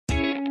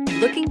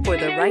Looking for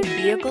the right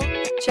vehicle?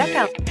 Check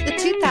out the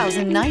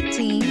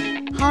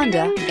 2019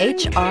 Honda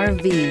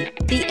HR-V.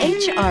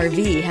 The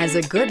HR-V has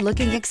a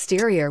good-looking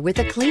exterior with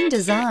a clean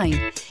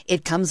design.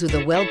 It comes with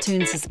a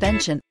well-tuned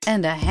suspension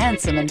and a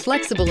handsome and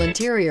flexible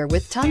interior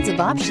with tons of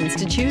options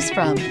to choose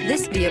from.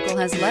 This vehicle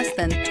has less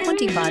than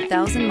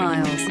 25,000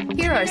 miles.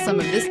 Here are some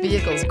of this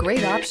vehicle's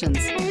great options: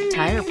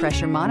 tire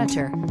pressure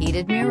monitor,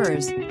 heated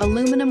mirrors,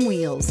 aluminum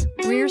wheels,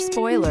 rear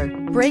spoiler,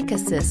 brake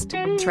assist,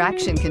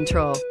 traction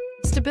control,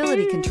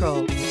 stability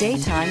control,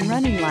 daytime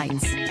running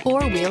lights,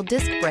 four-wheel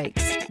disc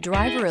brakes,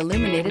 driver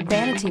illuminated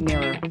vanity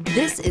mirror.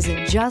 This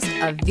isn't just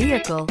a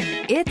vehicle,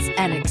 it's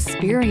an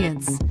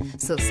experience.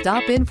 So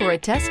stop in for a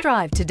test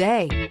drive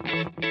today.